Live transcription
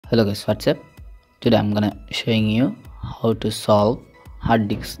Hello guys, what's up? Today I'm gonna showing you how to solve hard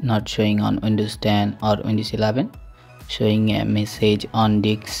disk not showing on Windows 10 or Windows 11, showing a message on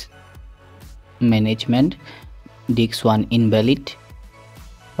disk management, disk 1 invalid.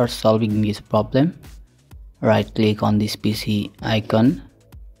 For solving this problem, right click on this PC icon,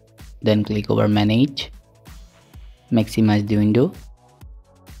 then click over manage, maximize the window,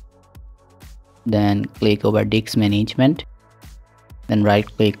 then click over disk management, then right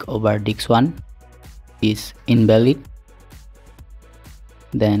click over disk 1 is invalid,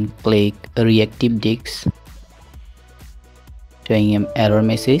 then click reactive disk, showing an error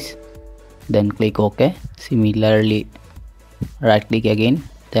message, then click OK. Similarly, right click again,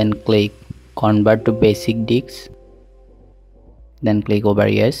 then click convert to basic disk, then click over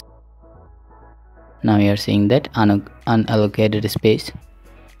yes. Now you are seeing that unallocated space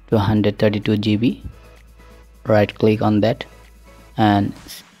 232 GB. Right click on that and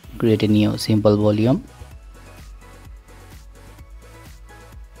create a new simple volume.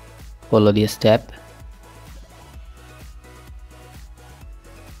 Follow this step.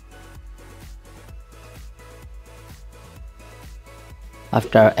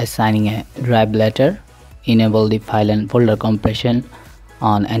 After assigning a drive letter, enable the file and folder compression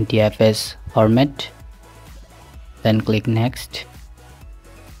on NTFS format, then click next.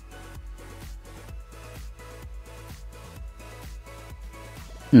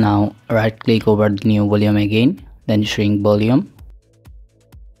 Now right click over the new volume again, then shrink volume.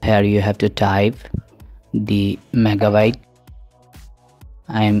 Here you have to type the megabyte.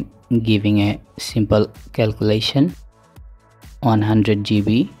 I am giving a simple calculation. 100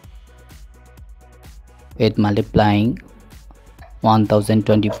 GB with multiplying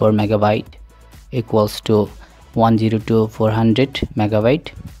 1024 megabyte equals to 102,400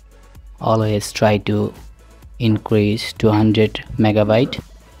 megabyte. Always try to increase to 100 megabyte.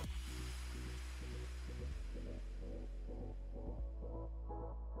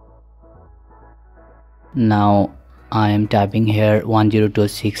 Now I am typing here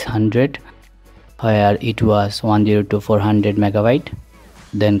 102,600 where it was 102,400 megabyte.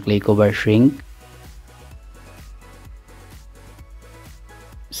 Then click over shrink.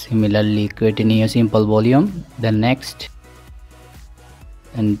 Similarly, create a new simple volume, then next,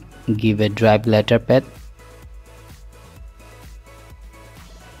 and give a drive letter path.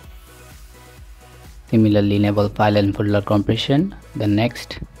 Similarly, enable file and folder compression, then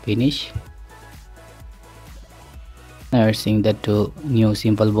next, finish. Now we're seeing the two new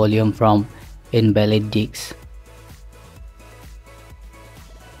simple volume from invalid disks.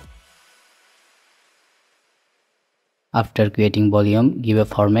 After creating volume, give a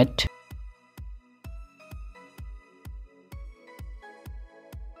format.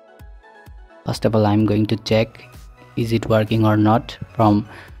 First of all, I'm going to check is it working or not from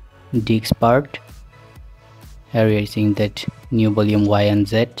Diskpart. Here we are seeing that new volume Y and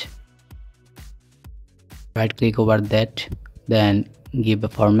Z. Right click over that, then give a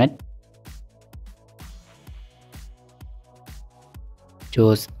format.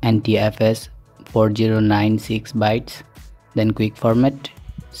 Choose NTFS 4096 bytes, then quick format,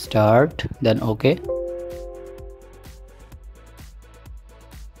 start, then OK.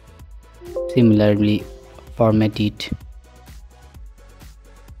 Similarly, format it.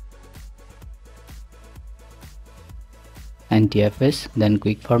 NTFS, then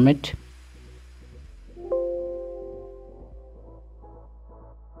quick format.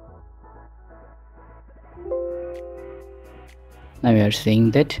 Now we are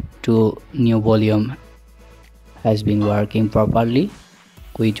seeing that two new volume has been working properly,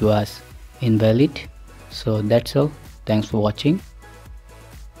 which was invalid. So that's all. Thanks for watching.